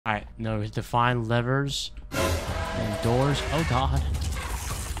Alright, no, define levers and doors. Oh god.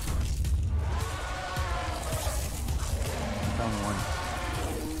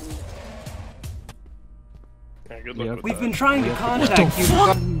 Yeah, good luck with We've that. been trying to contact you.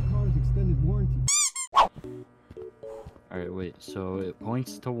 Alright, wait, so it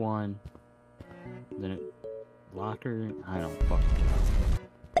points to 1, then it locker, I don't fucking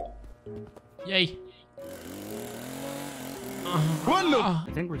know. Yay. I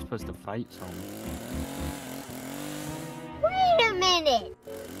think we're supposed to fight someone. Wait a minute.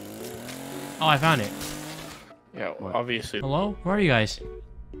 Oh, I found it. Yeah, What? obviously. Hello? Where are you guys?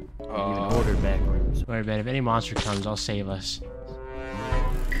 You can order backrooms. Don't worry about it. If any monster comes, I'll save us.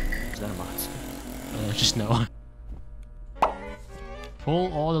 Is that a monster? Just no.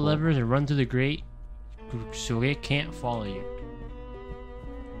 Pull all the levers and run through the grate so it can't follow you.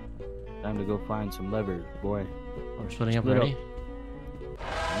 Time to go find some levers, boy. We're splitting up Split already?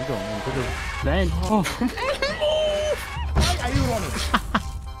 I'm going into the vent. Oh.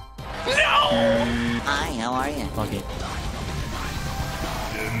 Hi, how are you? Fuck it.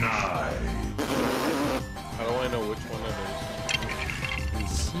 How do I know which one it It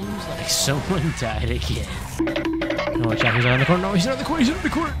seems like someone died again. No, Jack, he's not in the corner. No, he's not in the corner. He's not in the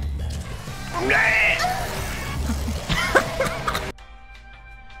corner.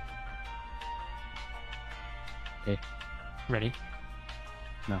 Hey, Ready?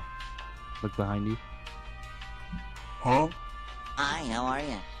 no. Look behind you. Huh? Hi, how are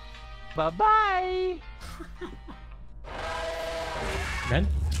you? Bye-bye! Ben?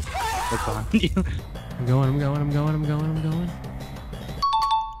 Look behind you. I'm going.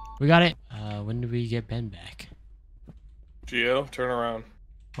 We got it. When do we get Ben back? Gio, turn around.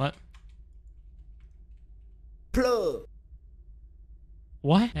 What? Plug.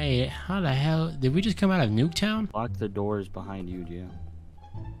 What? Hey, how the hell? Did we just come out of Nuketown? Lock the doors behind you, Gio.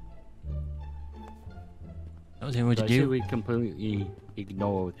 That was him what So to I say do. we completely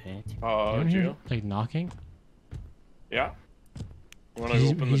ignore that. You hear Gio. like knocking? Yeah. When I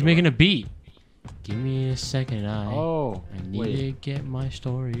open the He's door. making a beat. Give me a second, Oh, I need wait. to get my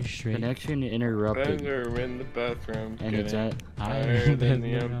story straight. Connection interrupted. Bender in the bathroom. And it's getting at... higher than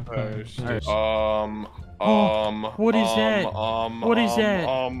the Empire State. What is that? What is that?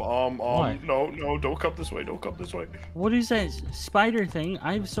 What? No, don't come this way. Don't come this way. What is that spider thing?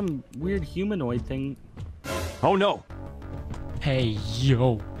 I have some weird humanoid thing. Oh no. Hey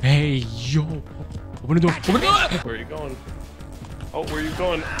yo. Open the door. Open the door. Where are you going? Oh, where are you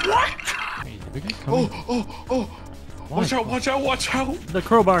going? What? Hey, the big guy coming. Oh! What? Watch out! The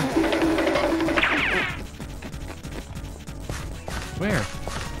crowbar. Where?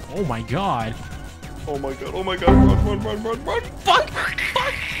 Oh my god. Oh my god! Run! Fuck!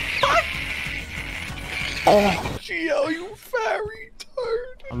 Oh, Gio, you fat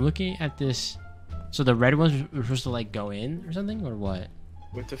retard! I'm looking at this. So the red ones were supposed to like go in or something, or what?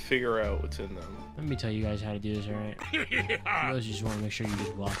 We have to figure out what's in them. Let me tell you guys how to do this, alright? You guys just want to make sure you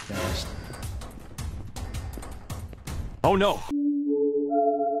just walk fast. Oh no.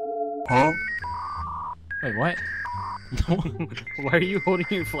 Huh? Wait, what? No. Why are you holding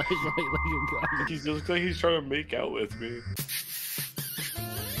your flashlight like a gun? He looks like he's trying to make out with me.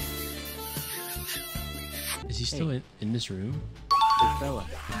 Is he still in this room? Big fella.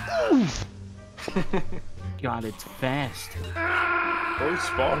 God, it's fast. Go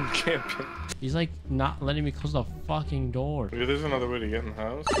spawn camping. He's like not letting me close the fucking door. Maybe there's another way to get in the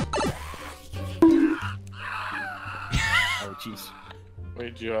house. Oh, jeez.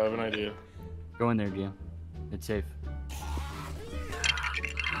 Wait, Gio, I have an idea. Go in there, Gio. It's safe.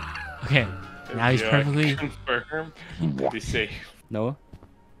 Okay, now he's Yeah, perfectly. confirm. Be safe. Noah?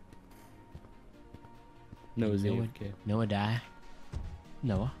 Noah's AFK. Noah die.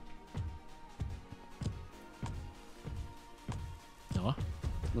 Noah. Noah.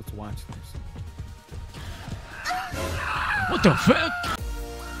 Let's watch this. What the fuck?